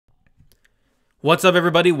What's up,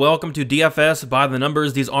 everybody? Welcome to DFS by the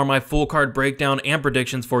numbers. These are my full card breakdown and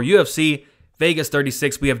predictions for UFC Vegas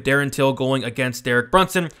 36. We have Darren Till going against Derek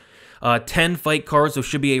Brunson. 10 fight cards, so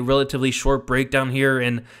should be a relatively short breakdown here,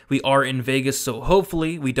 and we are in Vegas, so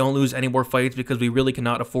hopefully we don't lose any more fights because we really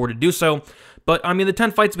cannot afford to do so. But, I mean, the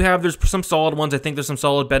 10 fights we have, there's some solid ones. I think there's some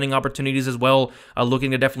solid betting opportunities as well.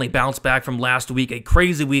 Looking to definitely bounce back from last week, a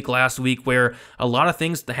crazy week last week where a lot of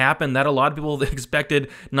things happened that a lot of people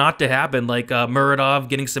expected not to happen, like Muradov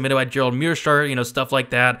getting submitted by Gerald Mearshart, stuff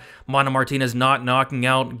like that. Mana Martinez not knocking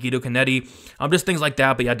out Guido Canetti. Just things like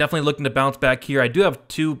that. But yeah, definitely looking to bounce back here. I do have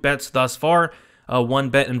 2 bets thus far.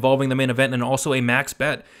 One bet involving the main event and also a max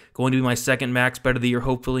bet. Going to be my second max bet of the year.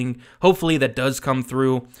 Hopefully that does come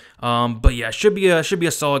through. But yeah, should be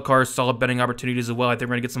a solid card, solid betting opportunities as well. I think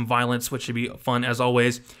we're gonna get some violence, which should be fun as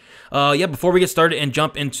always. Yeah, before we get started and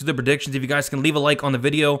jump into the predictions, if you guys can leave a like on the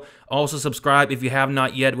video, also subscribe if you have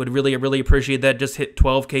not yet, would really appreciate that. Just hit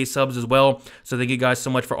 12K subs as well. So thank you guys so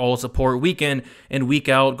much for all the support, week in and week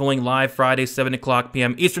out, going live Friday, 7 o'clock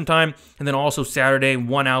p.m. Eastern time, and then also Saturday,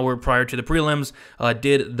 1 hour prior to the prelims.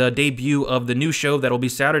 Did the debut of the new show that'll be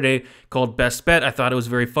Saturday called Best Bet. I thought it was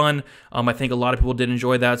very fun. I think a lot of people did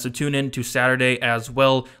enjoy that, so tune in to Saturday as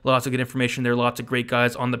well. Lots of good information there, lots of great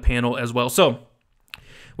guys on the panel as well. So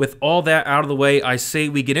with all that out of the way, I say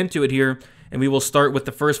we get into it here, and we will start with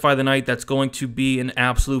the first fight of the night. That's going to be an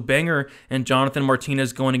absolute banger, and Jonathan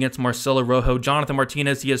Martinez going against Marcelo Rojo. Jonathan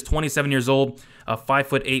Martinez, he is 27 years old,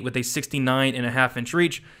 5'8" with a 69.5-inch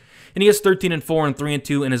reach, and he is 13-4 and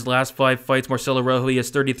 3-2 in his last 5 fights. Marcelo Rojo, he is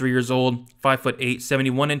 33 years old, 5'8",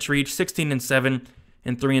 71-inch reach, 16-7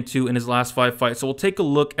 and 3-2 in his last 5 fights. So we'll take a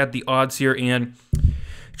look at the odds here, and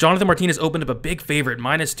Jonathan Martinez opened up a big favorite,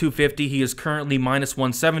 -250. He is currently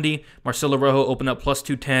 -170. Marcelo Rojo opened up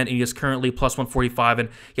 +210, and he is currently +145. And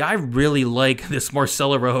yeah, I really like this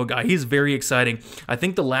Marcelo Rojo guy. He's very exciting. I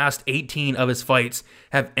think the last 18 of his fights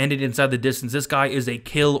have ended inside the distance. This guy is a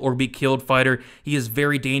kill or be killed fighter. He is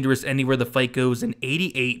very dangerous anywhere the fight goes. An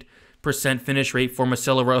 88% finish rate for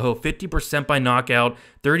Marcelo Rojo, 50% by knockout,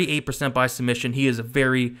 38% by submission. He is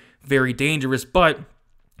very, very dangerous, but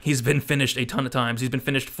he's been finished a ton of times. He's been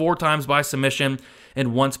finished 4 times by submission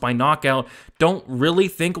and once by knockout. Don't really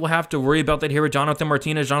think we'll have to worry about that here with Jonathan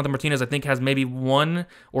Martinez. Jonathan Martinez, I think, has maybe 1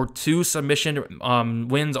 or 2 submission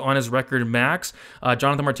wins on his record max.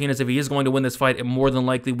 Jonathan Martinez, if he is going to win this fight, it more than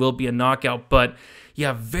likely will be a knockout. But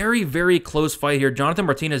yeah, very, very close fight here. Jonathan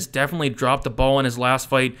Martinez definitely dropped the ball in his last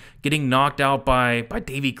fight, getting knocked out by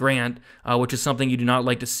Davey Grant, which is something you do not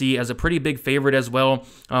like to see, as a pretty big favorite as well.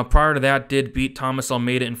 Prior to that, did beat Thomas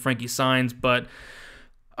Almeida and Frankie Saenz, but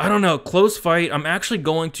I don't know, close fight. I'm actually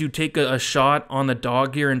going to take a shot on the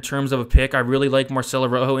dog here in terms of a pick. I really like Marcelo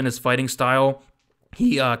Rojo in his fighting style.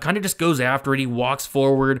 He kind of just goes after it. He walks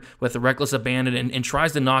forward with a reckless abandon and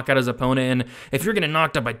tries to knock out his opponent. And if you're getting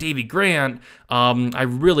knocked out by Davey Grant, I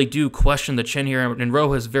really do question the chin here. And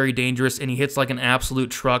Rojo is very dangerous, and he hits like an absolute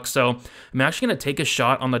truck. So I'm actually going to take a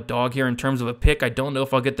shot on the dog here in terms of a pick. I don't know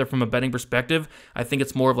if I'll get there from a betting perspective. I think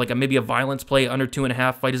it's more of like maybe a violence play, under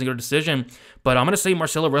 2.5, fight doesn't go to decision. But I'm going to say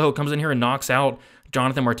Marcelo Rojo comes in here and knocks out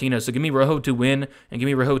Jonathan Martinez. So give me Rojo to win, and give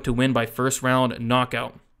me Rojo to win by first round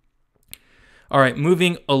knockout. All right,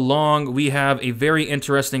 moving along, we have a very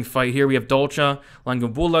interesting fight here. We have Dolce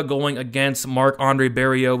Langabula going against Marc-Andre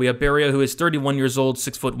Barriault. We have Barriault, who is 31 years old,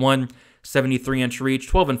 6'1", 73-inch reach,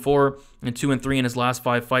 12-4 and 2-3 in his last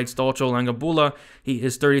 5 fights. Dolce Langabula, he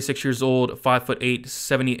is 36 years old, 5'8",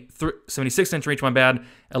 76-inch reach,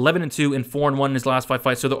 11-2 and 4-1 in his last 5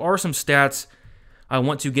 fights. So there are some stats I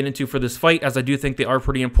want to get into for this fight, as I do think they are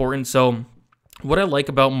pretty important. So what I like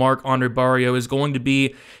about Marc-Andre Barriault is going to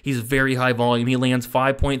be he's very high volume. He lands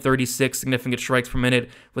 5.36 significant strikes per minute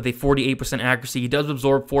with a 48% accuracy. He does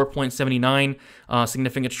absorb 4.79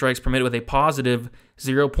 significant strikes per minute with a positive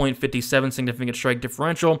 0.57 significant strike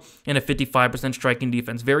differential and a 55% striking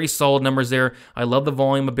defense. Very solid numbers there. I love the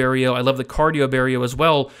volume of Barriault. I love the cardio of Barriault as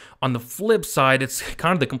well. On the flip side, it's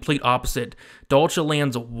kind of the complete opposite. Dolce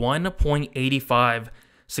lands 1.85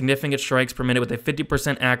 significant strikes per minute with a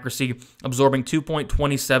 50% accuracy, absorbing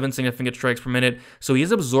 2.27 significant strikes per minute. So he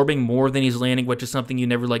is absorbing more than he's landing, which is something you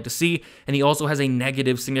never like to see. And he also has a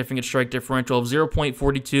negative significant strike differential of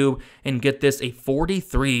 0.42, and get this, a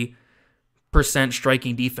 43%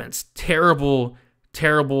 striking defense. Terrible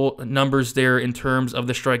numbers there in terms of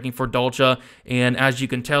the striking for Dolce, and as you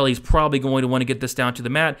can tell, he's probably going to want to get this down to the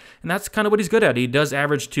mat, and that's kind of what he's good at. He does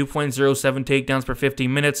average 2.07 takedowns per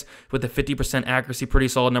 15 minutes with a 50% accuracy, pretty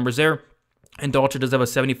solid numbers there, and Dolce does have a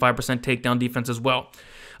 75% takedown defense as well.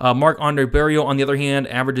 Marc-Andre Barriault, on the other hand,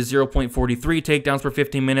 averages 0.43 takedowns per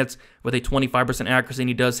 15 minutes with a 25% accuracy, and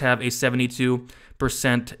he does have a 72%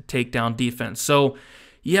 takedown defense. So,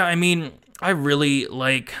 yeah, I mean, I really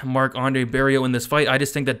like Marc-Andre Barriault in this fight. I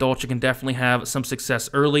just think that Dolce can definitely have some success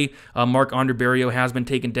early. Marc-Andre Barriault has been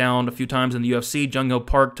taken down a few times in the UFC. Jung Ho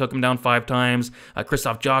Park took him down 5 times.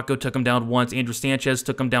 Krzysztof Jotko took him down once. Andrew Sanchez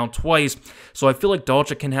took him down twice. So I feel like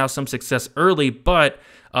Dolce can have some success early, but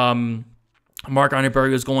Marc-Andre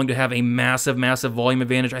Barriault is going to have a massive, massive volume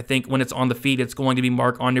advantage. I think when it's on the feet, it's going to be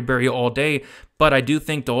Marc-Andre Barriault all day. But I do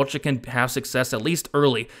think Dolce can have success at least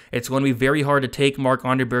early. It's going to be very hard to take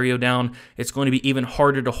Marc-Andre Barriault down. It's going to be even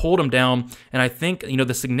harder to hold him down. And I think, you know,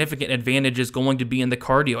 the significant advantage is going to be in the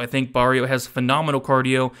cardio. I think Barriault has phenomenal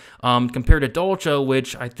cardio compared to Dolce,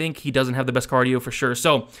 which I think he doesn't have the best cardio for sure.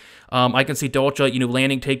 So I can see Dolce, you know,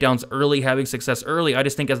 landing takedowns early, having success early. I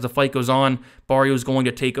just think as the fight goes on, Barriault is going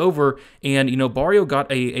to take over. And, you know, Barriault got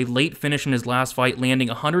a late finish in his last fight, landing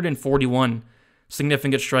 141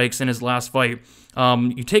 significant strikes in his last fight.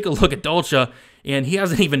 You take a look at Dolce, and he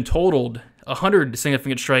hasn't even totaled 100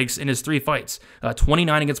 significant strikes in his 3 fights.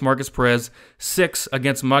 29 against Marcus Perez, 6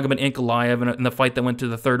 against Magomed Ankalaev in the fight that went to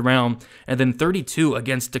the 3rd round, and then 32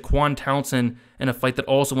 against Daquan Townsend in a fight that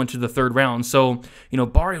also went to the 3rd round. So, you know,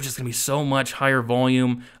 Barriault's just going to be so much higher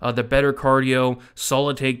volume, the better cardio,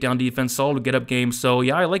 solid takedown defense, solid get-up game. So,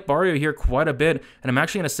 yeah, I like Barriault here quite a bit, and I'm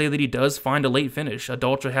actually going to say that he does find a late finish.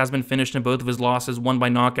 Dolce has been finished in both of his losses, one by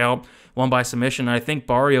knockout, one by submission, and I think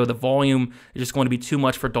Barriault, the volume is just going to be too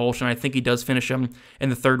much for Dolce, and I think he does finish him in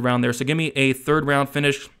the 3rd round there. So give me a 3rd round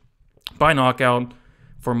finish by knockout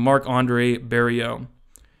for Marc-Andre Barriault.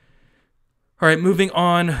 All right, moving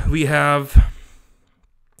on, we have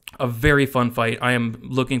a very fun fight. I am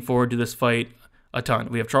looking forward to this fight a ton.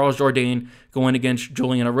 We have Charles Jourdain going against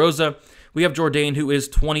Julian Erosa. We have Jourdain, who is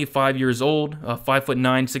 25 years old, 5'9",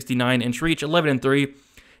 69-inch reach, 11-3.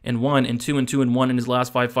 And 1 and 2 and 2 and 1 in his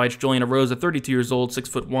last 5 fights. Julian Erosa, 32 years old,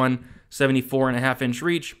 6'1", 74.5-inch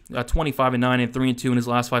reach, 25 and 9 and 3 and 2 in his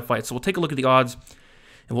last 5 fights. So we'll take a look at the odds,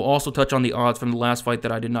 and we'll also touch on the odds from the last fight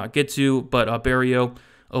that I did not get to. But Barriault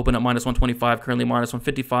opened up -125, currently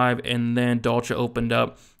 -155, and then Dolce opened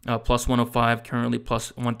up +105, currently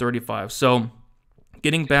 +135. So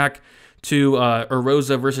getting back to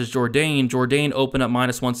Erosa versus Jourdain, Jourdain opened up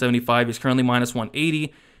 -175. He's currently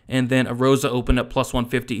 -180. And then Erosa opened up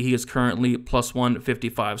 +150. He is currently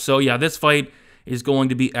 +155. So, yeah, this fight is going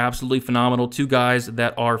to be absolutely phenomenal. 2 guys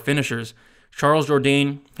that are finishers. Charles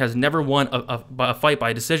Jourdain has never won a fight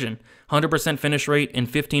by decision. 100% finish rate in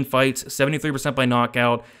 15 fights, 73% by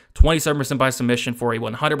knockout, 27% by submission for a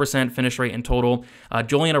 100% finish rate in total.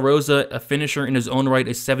 Julian Erosa, a finisher in his own right,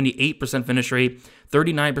 a 78% finish rate,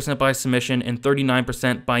 39% by submission, and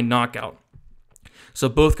 39% by knockout. So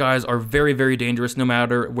both guys are very, very dangerous no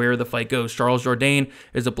matter where the fight goes. Charles Jourdain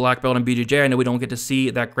is a black belt in BJJ. I know we don't get to see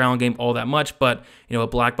that ground game all that much, but, you know, a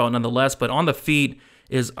black belt nonetheless. But on the feet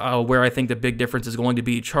is where I think the big difference is going to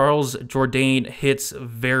be. Charles Jourdain hits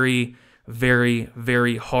very, very,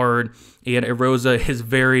 very hard, and Erosa is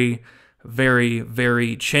very, very,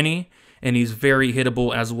 very chinny, and he's very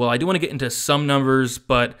hittable as well. I do want to get into some numbers,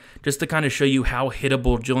 but just to kind of show you how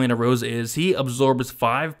hittable Julian Erosa is, he absorbs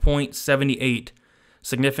 5.78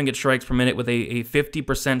 significant strikes per minute with a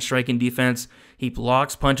 50% striking defense. He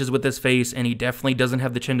blocks punches with his face, and he definitely doesn't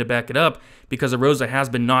have the chin to back it up because Erosa has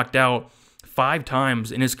been knocked out 5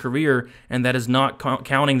 times in his career, and that is not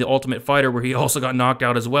counting the Ultimate Fighter where he also got knocked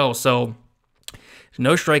out as well. So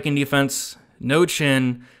no striking defense, no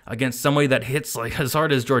chin against somebody that hits like as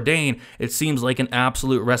hard as Jourdain. It seems like an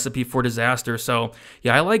absolute recipe for disaster. So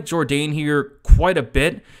yeah, I like Jourdain here quite a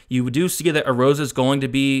bit. You do see that Erosa is going to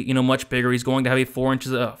be, you know, much bigger. He's going to have a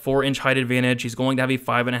 4-inch height advantage. He's going to have a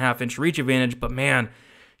 5.5-inch reach advantage. But man,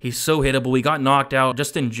 he's so hittable. He got knocked out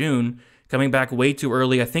just in June, coming back way too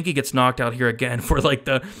early. I think he gets knocked out here again for like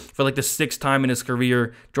the 6th time in his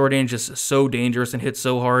career. Jourdain's just so dangerous and hits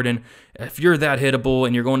so hard, and if you're that hittable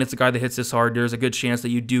and you're going against a guy that hits this hard, there's a good chance that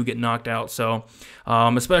you do get knocked out. So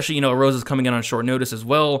especially, you know, Erosa's coming in on short notice as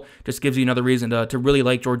well. Just gives you another reason to really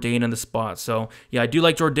like Jourdain in the spot. So yeah, I do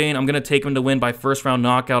like Jourdain. I'm going to take him to win by 1st round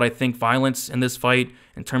knockout. I think violence in this fight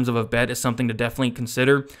in terms of a bet is something to definitely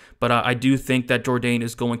consider, but I do think that Jourdain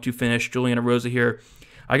is going to finish Julian Erosa here.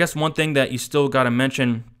 I guess one thing that you still got to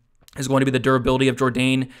mention is going to be the durability of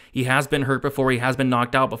Jourdain. He has been hurt before, he has been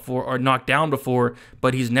knocked out before, or knocked down before,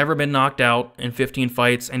 but he's never been knocked out in 15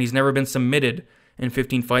 fights, and he's never been submitted in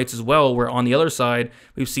 15 fights as well, where on the other side,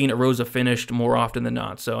 we've seen Erosa finished more often than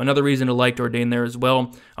not. So another reason to like Jourdain there as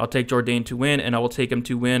well. I'll take Jourdain to win, and I will take him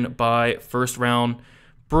to win by 1st round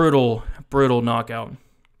brutal knockout.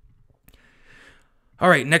 All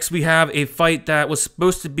right, next we have a fight that was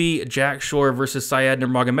supposed to be Jack Shore versus Saad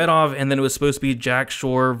Nurmagomedov, and then it was supposed to be Jack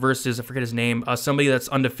Shore versus, I forget his name, somebody that's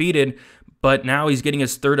undefeated, but now he's getting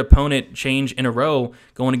his third opponent change in a row,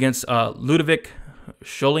 going against Ludovic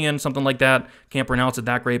Sholian, something like that. Can't pronounce it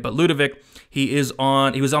that great, but Ludovic, he was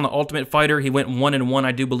on the Ultimate Fighter. He went 1-1,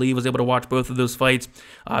 I do believe, was able to watch both of those fights,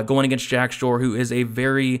 going against Jack Shore, who is a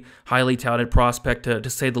very highly touted prospect, to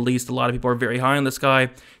say the least. A lot of people are very high on this guy,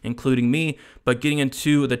 including me. But getting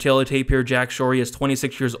into the tail of the tape here, Jack Shore, he is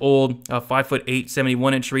 26 years old, 5'8",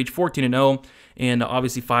 71-inch reach, 14-0, and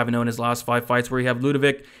obviously 5-0 in his last 5 fights. Where you have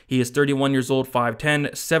Ludovic, he is 31 years old,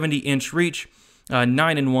 5'10", 70-inch reach,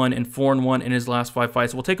 9-1 and 4-1 in his last 5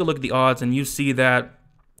 fights. So we'll take a look at the odds, and you see that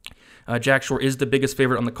Jack Shore is the biggest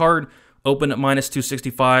favorite on the card. Open at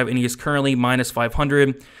 -265, and he is currently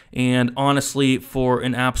 -500, and honestly, for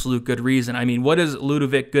an absolute good reason. I mean, what is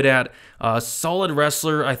Ludovic good at? Solid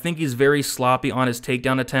wrestler. I think he's very sloppy on his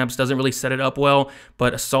takedown attempts, doesn't really set it up well,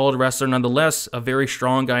 but a solid wrestler nonetheless, a very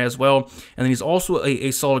strong guy as well, and then he's also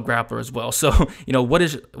a solid grappler as well. So, you know, what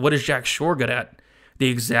is Jack Shore good at? The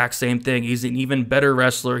exact same thing. He's an even better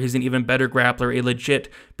wrestler. He's an even better grappler, a legit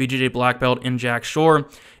BJJ black belt in Jack Shore.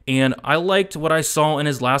 And I liked what I saw in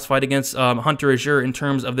his last fight against Hunter Azure in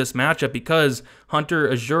terms of this matchup, because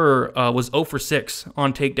Hunter Azure was 0 for 6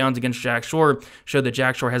 on takedowns against Jack Shore. Showed that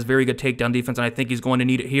Jack Shore has very good takedown defense, and I think he's going to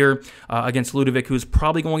need it here against Ludovic, who's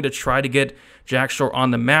probably going to try to get Jack Shore on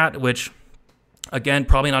the mat, which, again,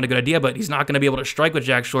 probably not a good idea, but he's not going to be able to strike with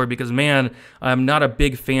Jack Shore because, man, I'm not a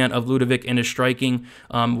big fan of Ludovic in his striking.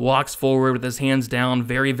 Walks forward with his hands down,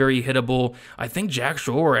 very, very hittable. I think Jack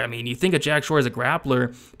Shore, I mean, you think of Jack Shore as a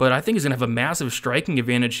grappler, but I think he's going to have a massive striking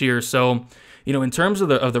advantage here. So, you know, in terms of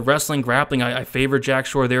the wrestling, grappling, I favor Jack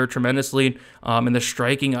Shore there tremendously. In the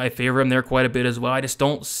striking, I favor him there quite a bit as well. I just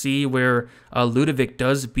don't see where Ludovic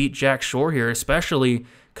does beat Jack Shore here, especially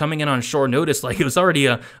coming in on short notice. Like, it was already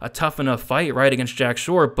a tough enough fight, right, against Jack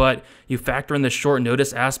Shore, but you factor in the short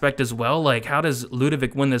notice aspect as well. Like, how does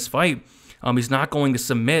Ludovic win this fight? He's not going to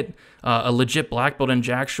submit a legit black belt in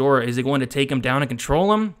Jack Shore. Is he going to take him down and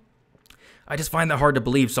control him? I just find that hard to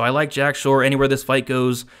believe. So I like Jack Shore anywhere this fight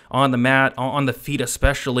goes, on the mat, on the feet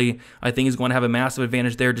especially. I think he's going to have a massive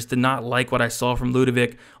advantage there. Just did not like what I saw from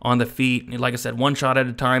Ludovic on the feet. And like I said, one shot at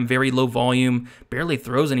a time, very low volume, barely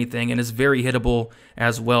throws anything, and is very hittable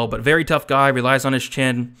as well. But very tough guy, relies on his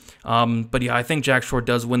chin. But yeah, I think Jack Shore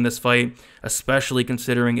does win this fight, especially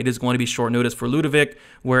considering it is going to be short notice for Ludovic,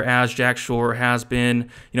 whereas Jack Shore has been,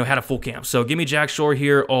 had a full camp. So give me Jack Shore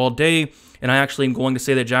here all day. And I actually am going to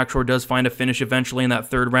say that Jack Shore does find a finish eventually in that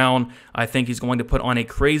third round. I think he's going to put on a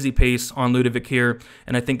crazy pace on Ludovic here,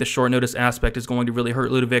 and I think the short notice aspect is going to really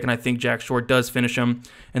hurt Ludovic, and I think Jack Shore does finish him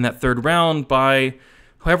in that third round by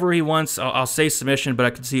whoever he wants. I'll say submission, but I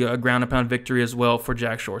could see a ground and pound victory as well for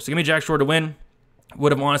Jack Shore. So give me Jack Shore to win.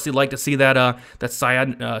 Would have honestly liked to see that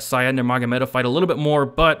Saad Nurmagomedov fight a little bit more,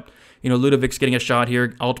 but Ludovic's getting a shot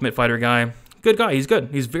here. Ultimate Fighter guy, good guy. He's good.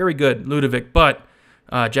 He's very good, Ludovic, but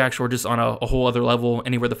Jack Shore just on a whole other level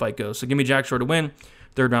anywhere the fight goes. So give me Jack Shore to win.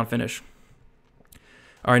 Third round finish.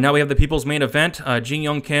 All right, now we have the people's main event. Ji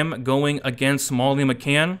Young Kim going against Molly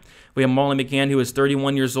McCann. We have Molly McCann, who is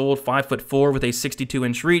 31 years old, 5'4", with a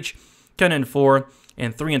 62-inch reach, 10-4,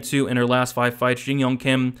 and 3-2 in her last 5 fights. Ji Young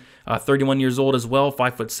Kim, 31 years old as well,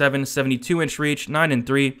 5'7", 72-inch reach,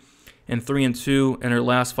 9-3, and 3-2 in her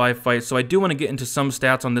last 5 fights. So I do want to get into some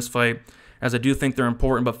stats on this fight, as I do think they're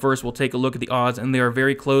important, but first we'll take a look at the odds, and they are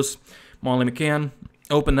very close. Molly McCann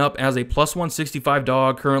opened up as a +165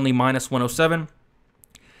 dog, currently -107,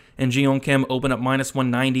 and Ji Young Kim opened up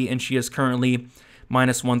 -190, and she is currently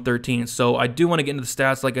 -113. So I do want to get into the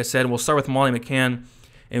stats, like I said. We'll start with Molly McCann.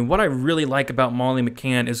 And what I really like about Molly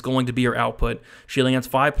McCann is going to be her output. She lands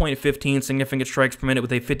 5.15 significant strikes per minute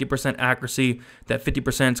with a 50% accuracy. That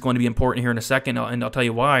 50% is going to be important here in a second, and I'll tell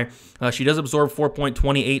you why. She does absorb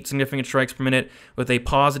 4.28 significant strikes per minute with a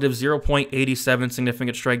positive 0.87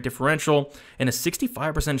 significant strike differential and a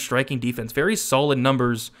 65% striking defense. Very solid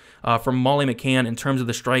numbers from Molly McCann in terms of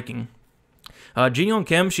the striking. Ji Young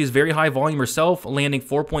Kim, she's very high volume herself, landing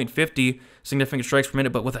 4.50 significant strikes per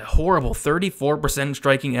minute, but with a horrible 34%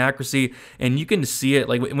 striking accuracy, and you can see it,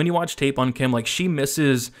 like, when you watch tape on Kim, like, she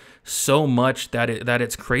misses so much that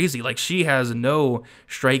it's crazy. Like, she has no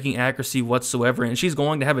striking accuracy whatsoever, and she's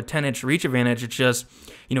going to have a 10-inch reach advantage. It's just,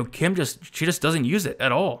 Kim she just doesn't use it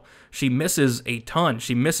at all. She misses a ton.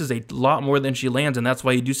 She misses a lot more than she lands, and that's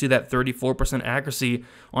why you do see that 34% accuracy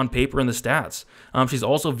on paper in the stats. She's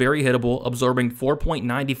also very hittable, absorbing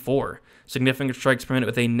 4.94 significant strikes per minute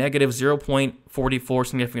with a negative 0.44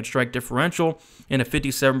 significant strike differential and a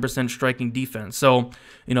 57% striking defense. So,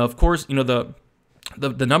 of course, the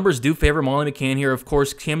The numbers do favor Molly McCann here. Of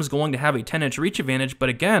course, Kim's going to have a 10-inch reach advantage, but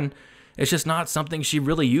again, it's just not something she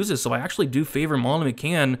really uses. So I actually do favor Molly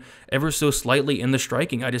McCann ever so slightly in the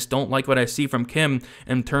striking. I just don't like what I see from Kim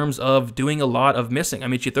in terms of doing a lot of missing. I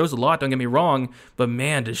mean, she throws a lot, don't get me wrong, but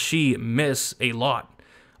man, does she miss a lot.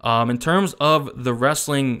 In terms of the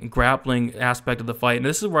wrestling, grappling aspect of the fight, and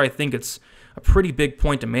this is where I think it's a pretty big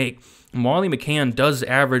point to make. Molly McCann does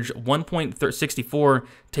average 1.64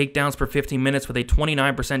 takedowns per 15 minutes with a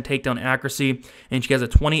 29% takedown accuracy, and she has a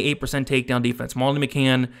 28% takedown defense. Molly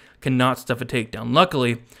McCann cannot stuff a takedown.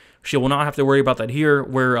 Luckily, she will not have to worry about that here,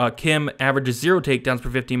 where Kim averages 0 takedowns per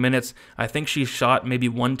 15 minutes. I think she shot maybe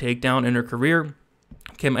 1 takedown in her career.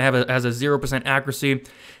 Kim has a 0% accuracy,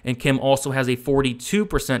 and Kim also has a 42%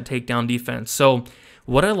 takedown defense. So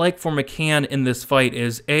what I like for McCann in this fight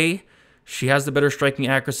is, A, she has the better striking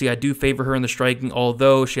accuracy. I do favor her in the striking,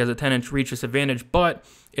 although she has a 10-inch reach disadvantage. But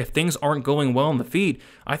if things aren't going well on the feet,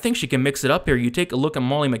 I think she can mix it up here. You take a look at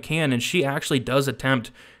Molly McCann, and she actually does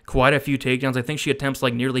attempt quite a few takedowns. I think she attempts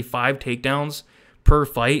like nearly 5 takedowns per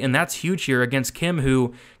fight, and that's huge here against Kim,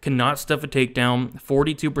 who cannot stuff a takedown,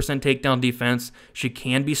 42% takedown defense. She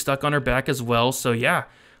can be stuck on her back as well. So yeah,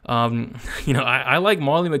 I like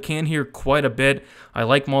Molly McCann here quite a bit. I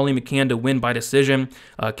like Molly McCann to win by decision.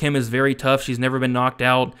 Kim is very tough. She's never been knocked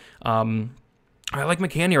out. I like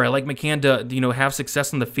McCann here. I like McCann to, have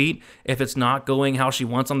success on the feet. If it's not going how she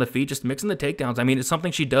wants on the feet, just mixing the takedowns. I mean, it's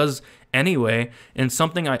something she does anyway, and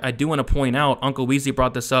something I do want to point out. Uncle Weezy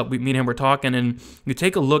brought this up. Me and him were talking, and you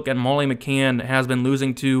take a look at Molly McCann has been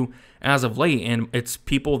losing to as of late, and it's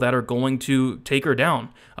people that are going to take her down.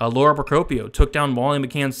 Laura Procopio took down Molly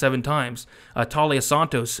McCann 7 times. Talia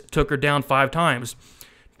Santos took her down 5 times.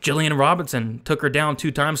 Jillian Robinson took her down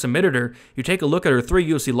 2 times, submitted her. You take a look at her 3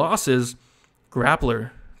 UFC losses, grappler,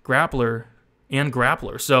 and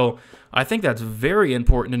grappler. So I think that's very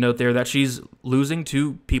important to note there, that she's losing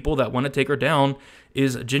to people that want to take her down.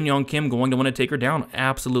 Is Jin Young Kim going to want to take her down?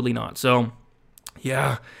 Absolutely not. So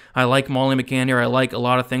yeah, I like Molly McCann here. I like a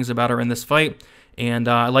lot of things about her in this fight, and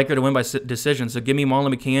I like her to win by decision. So give me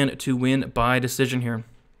Molly McCann to win by decision here.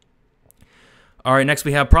 All right, next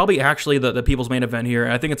we have probably actually the people's main event here.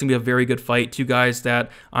 I think it's going to be a very good fight. 2 guys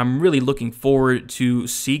that I'm really looking forward to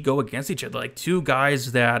see go against each other. Like 2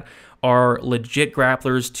 guys that are legit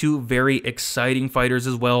grapplers, 2 very exciting fighters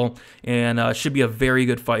as well, and should be a very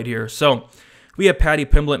good fight here. So we have Paddy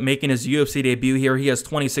Pimblett making his UFC debut here. He is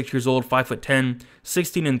 26 years old, 5'10",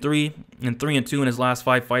 16-3, and 3-2 in his last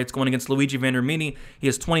 5 fights, going against Luigi Vendramini. He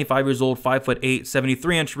is 25 years old, 5'8",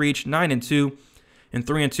 73-inch reach, 9-2. And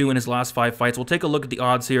 3-2 in his last 5 fights. We'll take a look at the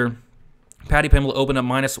odds here. Paddy Pimblett opened up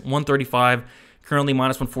 -135, currently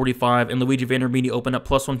 -145, and Luigi Vendramini opened up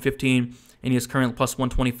 +115, and he is currently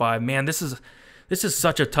 +125. Man, this is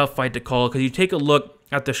such a tough fight to call, because you take a look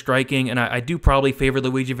at the striking, and I do probably favor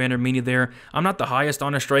Luigi Vendramini there. I'm not the highest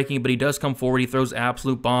on his striking, but he does come forward. He throws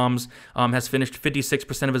absolute bombs, has finished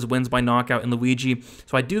 56% of his wins by knockout in Luigi.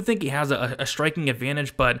 So I do think he has a striking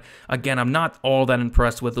advantage, but again, I'm not all that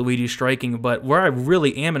impressed with Luigi's striking. But where I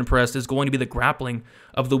really am impressed is going to be the grappling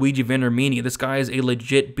of Luigi Vendramini. This guy is a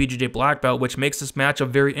legit BJJ black belt, which makes this matchup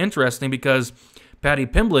very interesting, because Paddy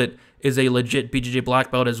Pimblett is a legit BJJ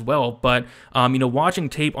black belt as well. But, watching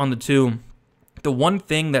tape on the 2, the one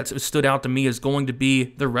thing that stood out to me is going to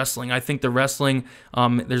be the wrestling. I think the wrestling,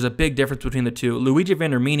 there's a big difference between the 2. Luigi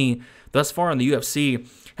Vendramini, thus far in the UFC,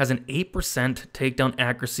 has an 8% takedown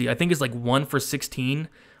accuracy. I think it's like 1 for 16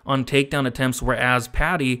 on takedown attempts, whereas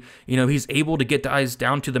Paddy, he's able to get guys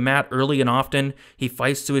down to the mat early and often. He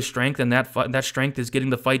fights to his strength, and that strength is getting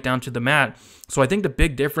the fight down to the mat. So I think the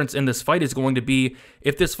big difference in this fight is going to be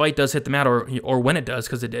if this fight does hit the mat, or when it does,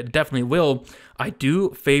 because it definitely will. I do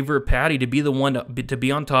favor Paddy to be the one to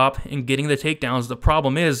be on top and getting the takedowns. The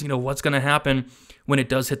problem is, what's going to happen when it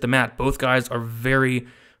does hit the mat. Both guys are very,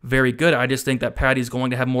 very good. I just think that Paddy's going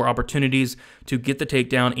to have more opportunities to get the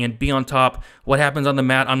takedown and be on top. What happens on the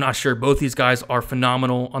mat, I'm not sure. Both these guys are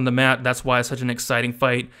phenomenal on the mat. That's why it's such an exciting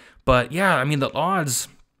fight. But yeah, I mean, the odds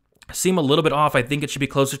seem a little bit off. I think it should be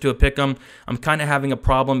closer to a pick'em. I'm kind of having a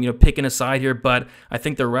problem, picking a side here, but I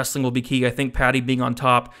think the wrestling will be key. I think Paddy being on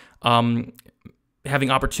top,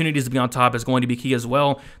 having opportunities to be on top is going to be key as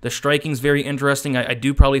well. The striking's very interesting. I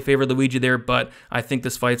do probably favor Luigi there, but I think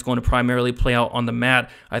this fight's going to primarily play out on the mat.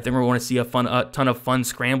 I think we're going to see a ton of fun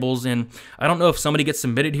scrambles, and I don't know if somebody gets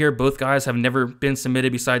submitted here. Both guys have never been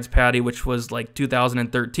submitted besides Paddy, which was like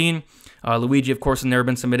 2013. Luigi, of course, has never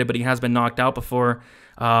been submitted, but he has been knocked out before.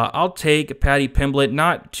 I'll take Paddy Pimblett.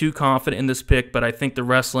 Not too confident in this pick, but I think the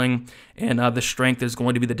wrestling and the strength is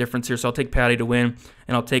going to be the difference here. So I'll take Paddy to win,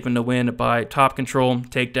 and I'll take him to win by top control,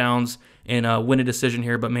 takedowns, and win a decision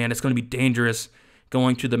here. But man, it's going to be dangerous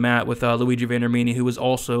going to the mat with Luigi Vandermeenie, who is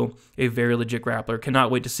also a very legit grappler. Cannot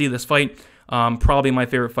wait to see this fight. Probably my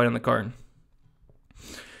favorite fight on the card.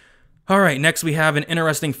 All right, next we have an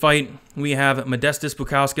interesting fight. We have Modestas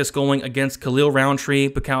Bukauskas going against Khalil Rountree.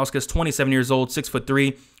 Bukauskas, 27 years old,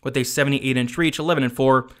 6'3", with a 78-inch reach,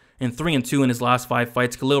 11-4, and 3-2 in his last 5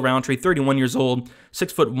 fights. Khalil Rountree, 31 years old,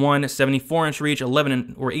 6'1", 74-inch reach,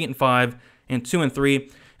 8-5, and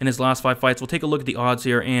 2-3 in his last 5 fights. We'll take a look at the odds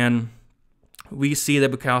here, and we see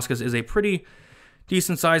that Bukauskas is a pretty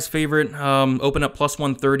decent-sized favorite. Open up plus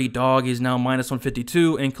 130 dog. He's now minus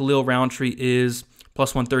 152, and Khalil Rountree is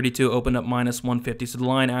plus 132, opened up minus 150. So the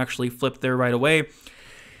line actually flipped there right away.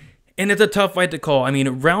 And it's a tough fight to call. I mean,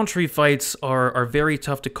 Rountree fights are very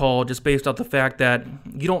tough to call just based off the fact that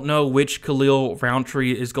you don't know which Khalil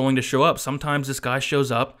Rountree is going to show up. Sometimes this guy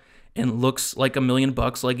shows up and looks like $1 million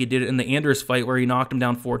like he did in the Anders fight where he knocked him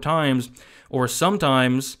down 4 times. Or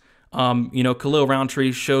sometimes, Khalil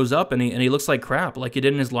Rountree shows up and he looks like crap like he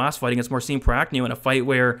did in his last fight against Marcin Prachnio in a fight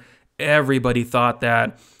where everybody thought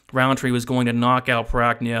that Rountree was going to knock out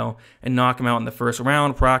Prachnio and knock him out in the first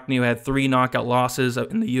round. Prachnio had 3 knockout losses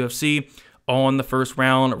in the UFC, all in the first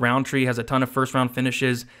round. Rountree has a ton of first-round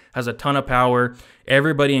finishes, has a ton of power.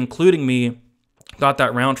 Everybody, including me, thought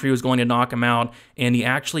that Rountree was going to knock him out, and he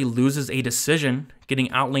actually loses a decision,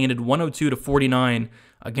 getting outlanded 102-49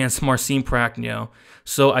 against Marcin Prachnio.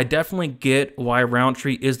 So I definitely get why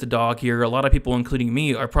Rountree is the dog here. A lot of people, including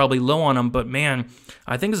me, are probably low on him, but man,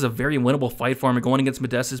 I think this is a very winnable fight for him. Going against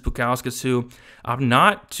Modestas Bukauskas, who I'm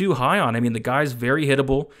not too high on. I mean, the guy's very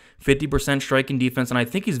hittable, 50% striking defense, and I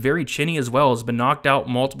think he's very chinny as well. He's been knocked out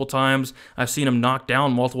multiple times. I've seen him knocked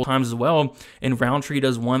down multiple times as well, and Rountree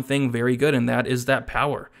does one thing very good, and that is that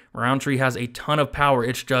power. Rountree has a ton of power.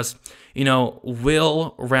 It's just,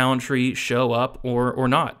 will Rountree show up or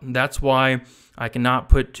not? That's why I cannot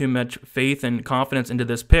put too much faith and confidence into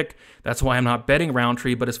this pick. That's why I'm not betting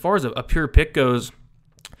Rountree. But as far as a pure pick goes,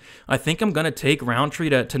 I think I'm going to take Rountree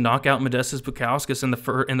to knock out Modestas Bukauskas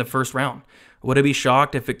in the first round. Would I be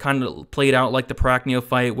shocked if it kind of played out like the Prachnio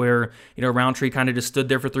fight where, Rountree kind of just stood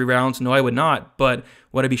there for 3 rounds? No, I would not. But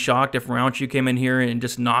would I be shocked if Rountree came in here and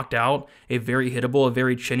just knocked out a very hittable, a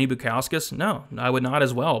very chinny Bukauskas? No, I would not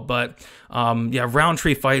as well. But,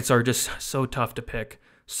 Rountree fights are just so tough to pick.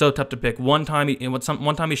 So tough to pick. One time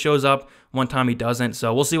he shows up, one time he doesn't.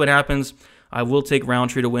 So we'll see what happens. I will take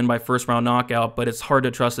Rountree to win by first-round knockout, but it's hard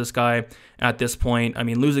to trust this guy at this point. I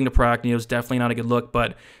mean, losing to Prachnio is definitely not a good look,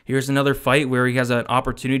 but here's another fight where he has an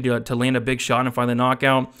opportunity to land a big shot and find the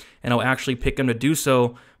knockout, and I'll actually pick him to do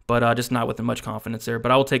so, but just not with much confidence there.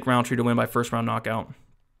 But I will take Rountree to win by first-round knockout.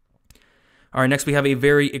 All right, next we have a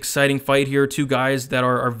very exciting fight here. 2 guys that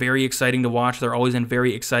are very exciting to watch. They're always in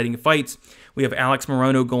very exciting fights. We have Alex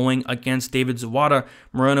Morono going against David Zawada.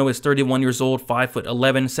 Morono is 31 years old, 5'11",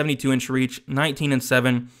 72-inch reach,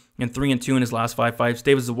 19-7, and 3-2 in his last 5 fights.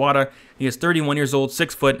 David Zawada, he is 31 years old,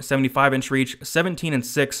 6 foot, 75-inch reach,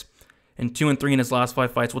 17-6, and 2-3 in his last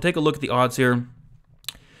 5 fights. We'll take a look at the odds here.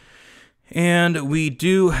 And we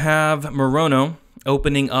do have Morono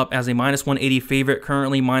opening up as a minus 180 favorite,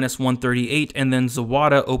 currently minus 138, and then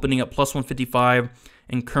Zawada opening up plus 155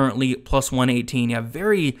 and currently plus 118. Yeah,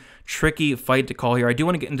 very tricky fight to call here. I do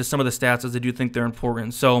want to get into some of the stats as I do think they're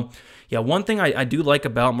important. So, yeah, one thing I do like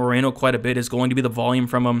about Morono quite a bit is going to be the volume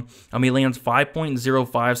from him. He lands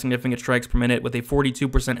 5.05 significant strikes per minute with a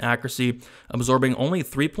 42% accuracy, absorbing only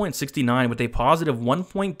 3.69 with a positive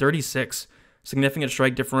 1.36 significant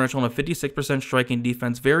strike differential and a 56% striking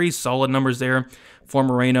defense. Very solid numbers there for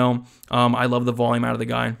Morono. I love the volume out of the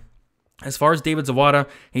guy. As far as David Zawada,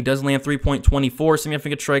 he does land 3.24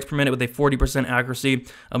 significant strikes per minute with a 40% accuracy,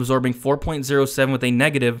 absorbing 4.07 with a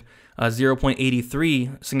negative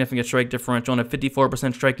 0.83 significant strike differential and a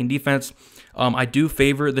 54% striking defense. I do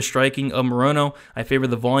favor the striking of Morono. I favor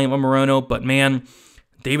the volume of Morono, but man,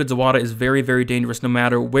 David Zawada is very, very dangerous no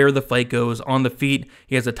matter where the fight goes. On the feet,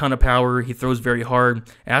 he has a ton of power. He throws very hard,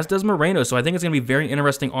 as does Morono. So I think it's going to be very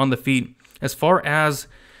interesting on the feet as far as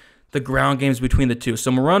the ground games between the two.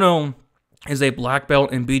 So Morono is a black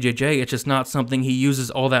belt in BJJ. It's just not something he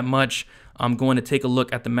uses all that much. I'm going to take a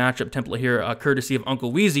look at the matchup template here, courtesy of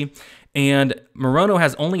Uncle Wheezy. And Morono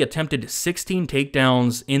has only attempted 16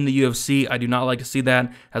 takedowns in the UFC. I do not like to see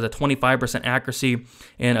that. Has a 25% accuracy.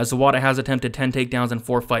 And Zawada has attempted 10 takedowns in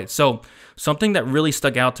 4 fights. So something that really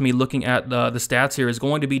stuck out to me looking at the stats here is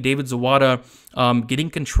going to be David Zawada getting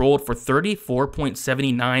controlled for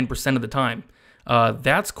 34.79% of the time.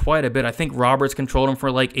 That's quite a bit. I think Roberts controlled him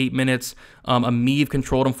for like 8 minutes. Ameev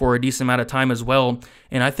controlled him for a decent amount of time as well.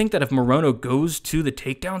 And I think that if Morono goes to the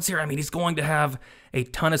takedowns here, I mean, he's going to have a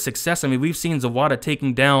ton of success. I mean, we've seen Zawada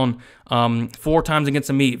taking down 4 times against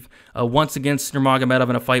Ameev, once against Nurmagomedov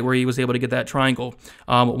in a fight where he was able to get that triangle,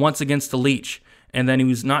 once against the Leech. And then he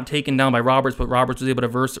was not taken down by Roberts, but Roberts was able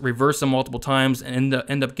to reverse him multiple times and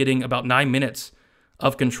end up getting about 9 minutes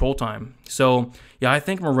of control time. So, yeah, I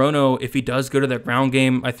think Morono, if he does go to that ground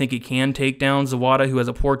game, I think he can take down Zawada, who has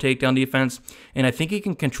a poor takedown defense, and I think he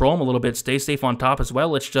can control him a little bit, stay safe on top as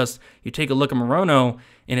well. It's just, you take a look at Morono,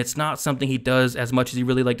 and it's not something he does as much as you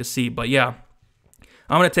really like to see. But, yeah,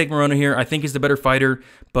 I'm going to take Morono here. I think he's the better fighter,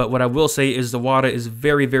 but what I will say is Zawada is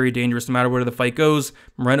very, very dangerous no matter where the fight goes.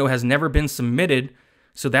 Morono has never been submitted,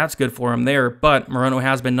 so that's good for him there, but Morono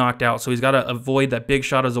has been knocked out, so he's got to avoid that big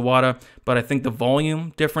shot of Zawada, but I think the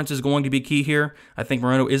volume difference is going to be key here. I think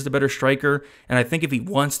Morono is the better striker, and I think if he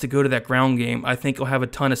wants to go to that ground game, I think he'll have a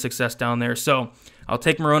ton of success down there. So I'll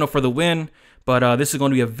take Morono for the win, but this is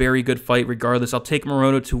going to be a very good fight regardless. I'll take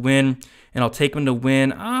Morono to win, and I'll take him to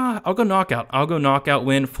win. I'll go knockout. I'll go knockout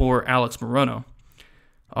win for Alex Morono.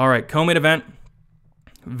 All right, co-main event.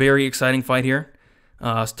 Very exciting fight here.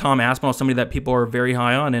 Tom Aspinall, somebody that people are very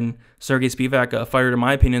high on, and Sergey Spivak, a fighter, in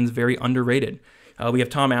my opinion, is very underrated. We have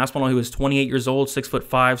Tom Aspinall, who is 28 years old, 6'5",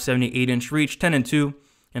 78-inch reach, 10-2,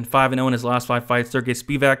 and 5-0 in his last 5 fights. Sergey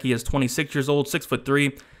Spivak, he is 26 years old,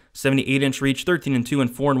 6'3", 78-inch reach, 13-2, and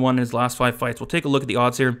 4-1 in his last 5 fights. We'll take a look at the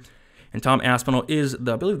odds here, and Tom Aspinall is,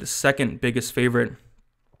 I believe, the second biggest favorite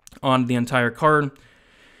on the entire card.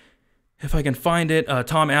 If I can find it,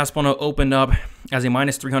 Tom Aspinall opened up as a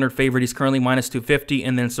 -300 favorite. He's currently -250,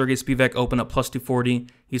 and then Sergey Spivak opened up +240.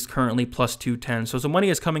 He's currently +210. So some money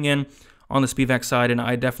is coming in on the Spivak side, and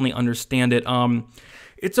I definitely understand it.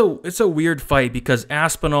 It's a weird fight because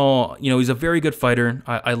Aspinall, you know, he's a very good fighter.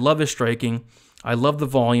 I love his striking. I love the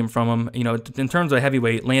volume from him. You know, in terms of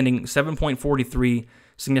heavyweight, landing 7.43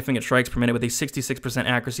 significant strikes per minute with a 66%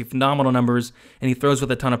 accuracy, phenomenal numbers, and he throws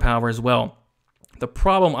with a ton of power as well. The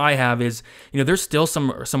problem I have is, you know, there's still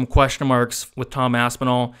some question marks with Tom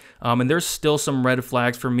Aspinall, and there's still some red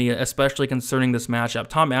flags for me, especially concerning this matchup.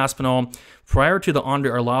 Tom Aspinall, prior to the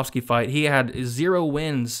Andrei Arlovsky fight, he had 0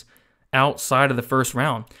 wins outside of the first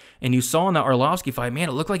round. And you saw in that Arlovsky fight, man,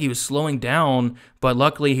 it looked like he was slowing down, but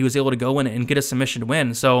luckily he was able to go in and get a submission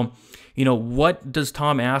win. So, you know, what does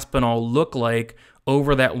Tom Aspinall look like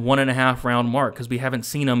over that 1.5 round mark? Because we haven't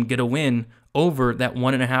seen him get a win over that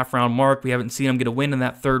 1.5 round mark. We haven't seen him get a win in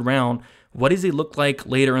that 3rd round. What does he look like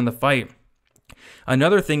later in the fight?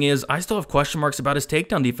 Another thing is, I still have question marks about his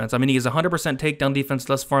takedown defense. I mean, he has 100% takedown defense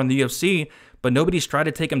thus far in the UFC, but nobody's tried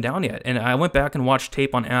to take him down yet. And I went back and watched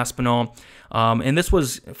tape on Aspinall, and this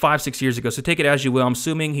was 5-6 years ago, so take it as you will. I'm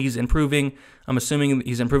assuming he's improving. I'm assuming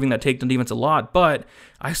he's improving that takedown defense a lot, but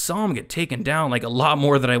I saw him get taken down like a lot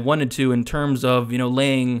more than I wanted to in terms of, you know,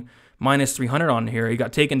 laying -300 on here. He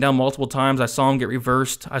got taken down multiple times. I saw him get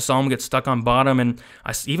reversed. I saw him get stuck on bottom, and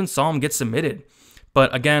I even saw him get submitted.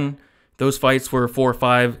 But again, those fights were 4,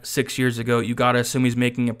 5, 6 years ago. You got to assume he's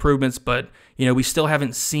making improvements, but, you know, we still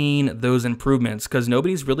haven't seen those improvements because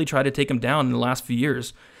nobody's really tried to take him down in the last few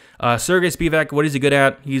years. Sergey Spivak, what is he good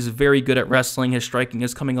at? He's very good at wrestling. His striking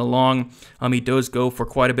is coming along. He does go for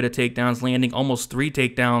quite a bit of takedowns, landing almost 3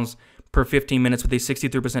 takedowns per 15 minutes with a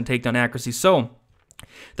 63% takedown accuracy. So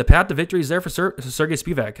the path to victory is there for Sergey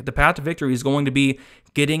Spivak. The path to victory is going to be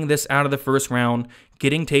getting this out of the first round,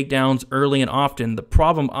 getting takedowns early and often. The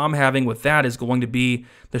problem I'm having with that is going to be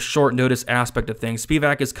the short notice aspect of things.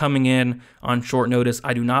 Spivak is coming in on short notice.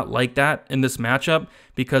 I do not like that in this matchup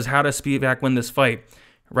because how does Spivak win this fight?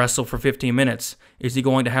 Wrestle for 15 minutes. Is he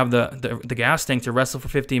going to have the gas tank to wrestle for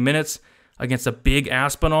 15 minutes against a big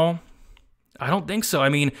Aspinall? I don't think so. I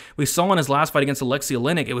mean, we saw in his last fight against Alexei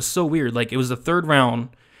Oleinik, it was so weird. Like, it was the 3rd round,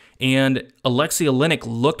 and Alexei Oleinik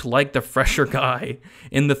looked like the fresher guy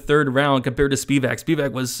in the 3rd round compared to Spivak.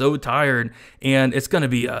 Spivak was so tired, and it's going to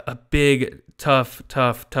be a big, tough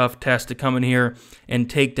test to come in here and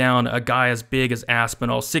take down a guy as big as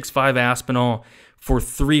Aspinall, 6'5" Aspinall, for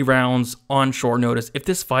 3 rounds on short notice. If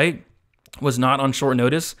this fight was not on short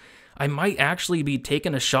notice, I might actually be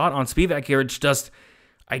taking a shot on Spivak here. It's just,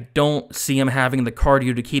 I don't see him having the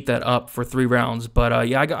cardio to keep that up for 3 rounds. But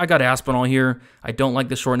yeah, I got Aspinall here. I don't like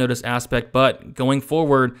the short notice aspect, but going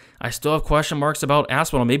forward, I still have question marks about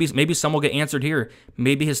Aspinall. Maybe some will get answered here.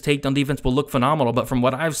 Maybe his takedown defense will look phenomenal, but from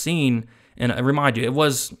what I've seen, and I remind you, it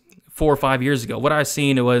was 4 or 5 years ago. What I've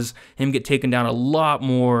seen, it was him get taken down a lot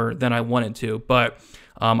more than I wanted to. But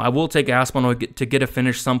I will take Aspinall to get a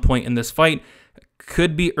finish some point in this fight.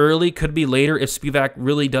 Could be early, could be later if Spivak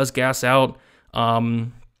really does gas out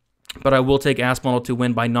But I will take Aspinall to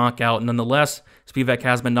win by knockout. Nonetheless, Spivak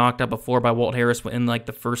has been knocked out before by Walt Harris in like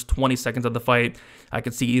the first 20 seconds of the fight. I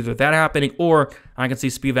could see either that happening, or I can see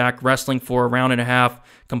Spivak wrestling for a round and a half,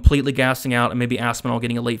 completely gassing out, and maybe Aspinall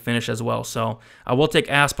getting a late finish as well. So I will take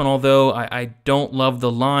Aspinall, though. I don't love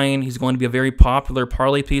the line. He's going to be a very popular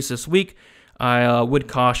parlay piece this week. I would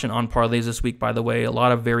caution on parlays this week, by the way. A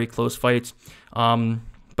lot of very close fights.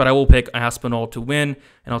 But I will pick Aspinall to win,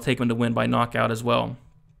 and I'll take him to win by knockout as well.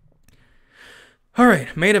 All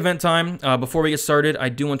right, main event time. Before we get started, I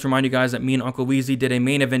do want to remind you guys that me and Uncle Weezy did a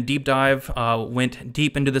main event deep dive, went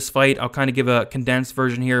deep into this fight. I'll kind of give a condensed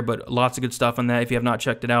version here, but lots of good stuff on that. If you have not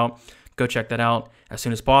checked it out, go check that out as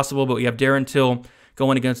soon as possible. But we have Darren Till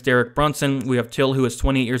going against Derek Brunson. We have Till, who is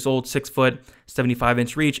 28 years old, 6 foot,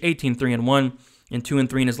 75-inch reach, 18-3-1, and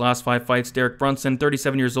 2-3 in his last 5 fights. Derek Brunson,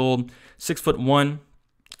 37 years old, 6'1",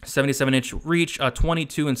 77-inch reach,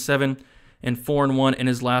 22-7. And 4-1 in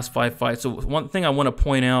his last 5 fights. So one thing I want to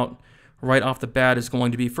point out right off the bat is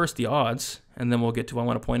going to be first the odds, and then we'll get to what I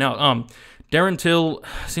want to point out. Darren Till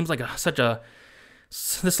seems like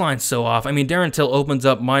this line's so off. I mean, Darren Till opens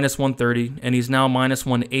up -130, and he's now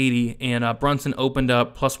 -180, and Brunson opened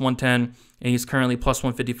up +110, and he's currently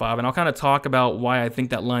 +155. And I'll kind of talk about why I think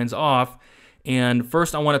that line's off. And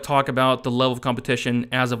first, I want to talk about the level of competition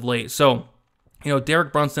as of late. So,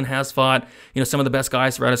 Derek Brunson has fought, some of the best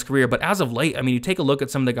guys throughout his career. But as of late, I mean, you take a look at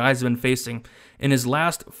some of the guys he's been facing in his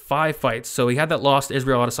last 5 fights. So he had that loss to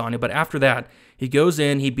Israel Adesanya. But after that, he goes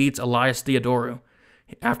in, he beats Elias Theodorou.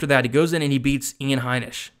 After that, he goes in and he beats Ian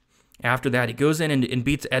Heinisch. After that, he goes in and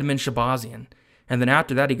beats Edmund Shabazian. And then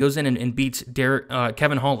after that, he goes in and beats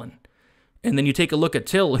Kevin Holland. And then you take a look at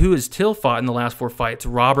Till. Who has Till fought in the last 4 fights?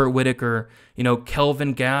 Robert Whittaker,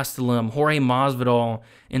 Kelvin Gastelum, Jorge Masvidal,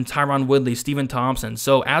 and Tyron Woodley, Stephen Thompson.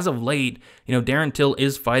 So as of late, Darren Till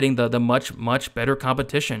is fighting the much, much better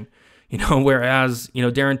competition. Whereas,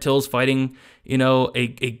 Darren Till's fighting,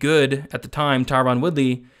 a good, at the time, Tyron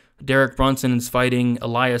Woodley. Derek Brunson is fighting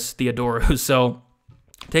Elias Theodorou. So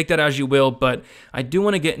take that as you will, but I do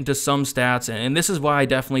want to get into some stats, and this is why I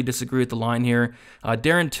definitely disagree with the line here.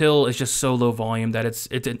 Darren Till is just so low volume that it's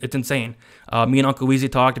insane. Me and Uncle Weezy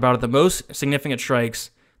talked about it. The most significant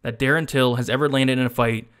strikes that Darren Till has ever landed in a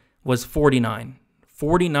fight was 49.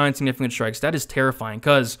 49 significant strikes. That is terrifying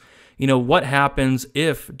because, what happens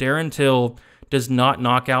if Darren Till does not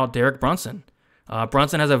knock out Derek Brunson?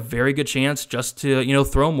 Brunson has a very good chance just to,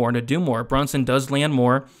 throw more and to do more. Brunson does land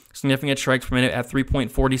more significant strikes per minute at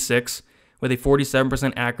 3.46 with a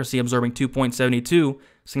 47% accuracy, absorbing 2.72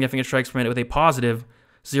 significant strikes per minute with a positive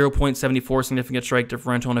 0.74 significant strike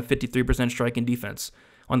differential and a 53% striking defense.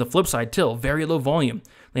 On the flip side, Till, very low volume,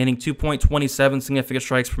 landing 2.27 significant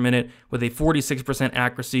strikes per minute with a 46%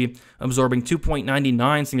 accuracy, absorbing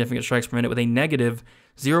 2.99 significant strikes per minute with a negative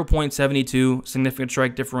 0.72 significant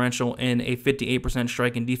strike differential and a 58%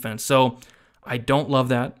 striking defense. So I don't love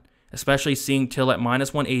that, especially seeing Till at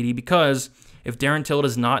 -180, because if Darren Till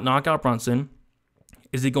does not knock out Brunson,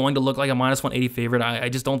 is he going to look like a -180 favorite? I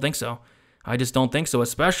just don't think so. I just don't think so,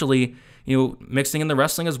 especially, mixing in the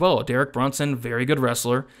wrestling as well. Derek Brunson, very good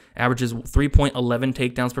wrestler, averages 3.11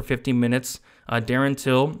 takedowns per 15 minutes. Darren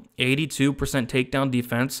Till, 82% takedown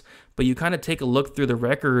defense. But you kind of take a look through the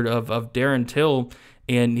record of Darren Till,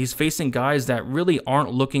 and he's facing guys that really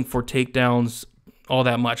aren't looking for takedowns all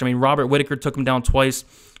that much. I mean, Robert Whittaker took him down twice.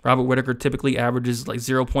 Robert Whittaker typically averages like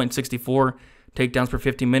 0.64 takedowns per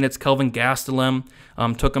 15 minutes. Kelvin Gastelum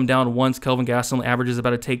took him down once. Kelvin Gastelum averages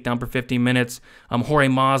about a takedown per 15 minutes. Jorge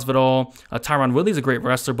Masvidal. Tyron Woodley's a great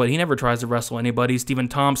wrestler, but he never tries to wrestle anybody. Stephen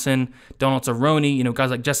Thompson, Donald Cerrone, guys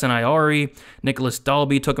like Justin Iari, Nicholas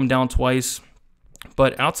Dalby took him down twice.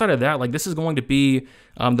 But outside of that, this is going to be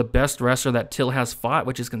the best wrestler that Till has fought,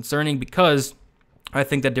 which is concerning because I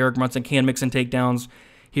think that Derek Brunson can mix in takedowns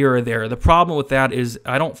here or there. The problem with that is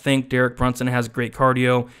I don't think Derek Brunson has great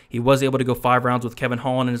cardio. He was able to go 5 rounds with Kevin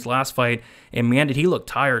Holland in his last fight, and man, did he look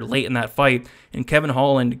tired late in that fight. And Kevin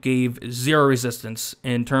Holland gave 0 resistance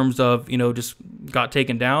in terms of, just got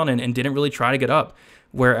taken down and didn't really try to get up.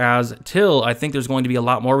 Whereas Till, I think there's going to be a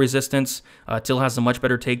lot more resistance. Till has a much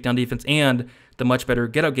better takedown defense and the much better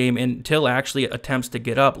get-up game, and Till actually attempts to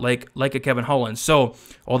get up like a Kevin Holland. So,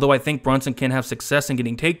 although I think Brunson can have success in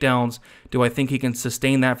getting takedowns, do I think he can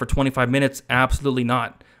sustain that for 25 minutes? Absolutely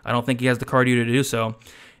not. I don't think he has the cardio to do so.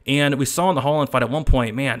 And we saw in the Holland fight at one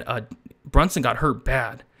point, man, Brunson got hurt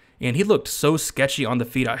bad. and he looked so sketchy on the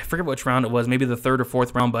feet. I forget which round it was, maybe the 3rd or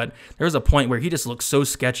 4th round, but there was a point where he just looked so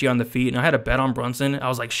sketchy on the feet, and I had a bet on Brunson. I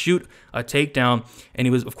was like, shoot a takedown, and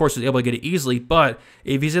he was, of course, was able to get it easily, but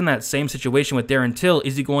if he's in that same situation with Darren Till,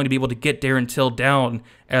 is he going to be able to get Darren Till down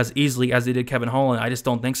as easily as he did Kevin Holland? I just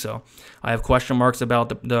don't think so. I have question marks about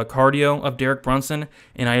the cardio of Derek Brunson,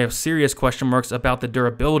 and I have serious question marks about the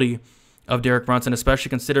durability of Derek Brunson, especially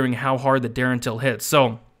considering how hard that Darren Till hits.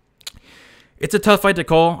 So it's a tough fight to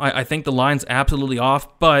call. I think the line's absolutely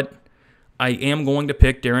off, but I am going to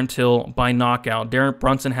pick Darren Till by knockout. Derek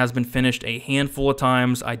Brunson has been finished a handful of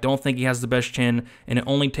times. I don't think he has the best chin, and it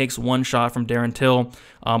only takes one shot from Darren Till.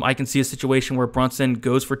 I can see a situation where Brunson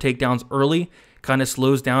goes for takedowns early, kind of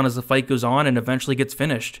slows down as the fight goes on, and eventually gets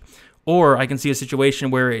finished. Or I can see a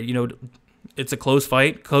situation where, you know, it's a close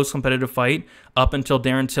fight, close competitive fight, up until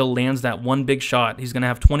Darren Till lands that one big shot. He's going to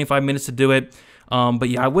have 25 minutes to do it. But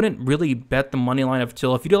yeah, I wouldn't really bet the money line of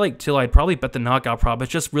Till. If you do like Till, I'd probably bet the knockout prop.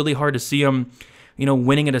 It's just really hard to see him, you know,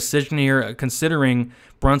 winning a decision here, considering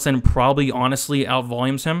Brunson probably honestly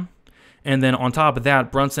outvolumes him. And then on top of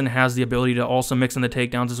that, Brunson has the ability to also mix in the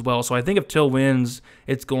takedowns as well. So I think if Till wins,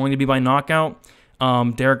 it's going to be by knockout.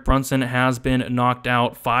 Derek Brunson has been knocked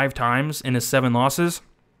out 5 times in his 7 losses.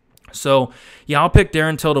 So yeah, I'll pick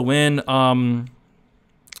Darren Till to win.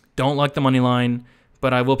 Don't like the money line,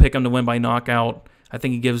 but I will pick him to win by knockout. I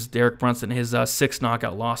think he gives Derek Brunson his 6th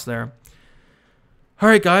knockout loss there. All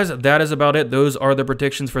right, guys, that is about it. Those are the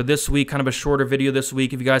predictions for this week. Kind of a shorter video this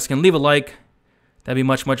week. If you guys can leave a like, that'd be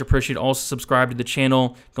much, much appreciated. Also, subscribe to the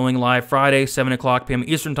channel. Going live Friday, 7 o'clock p.m.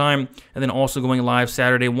 Eastern Time, and then also going live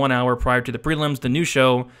Saturday, 1 hour prior to the prelims, the new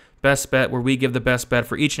show, Best Bet, where we give the best bet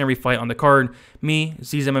for each and every fight on the card. Me,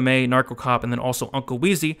 Z's MMA, Narco Cop, and then also Uncle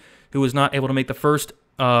Weezy, who was not able to make the first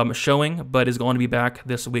showing, but is going to be back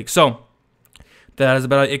this week. So that is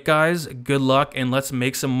about it, guys. Good luck, and let's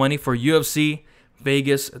make some money for UFC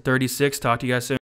Vegas 36. Talk to you guys soon.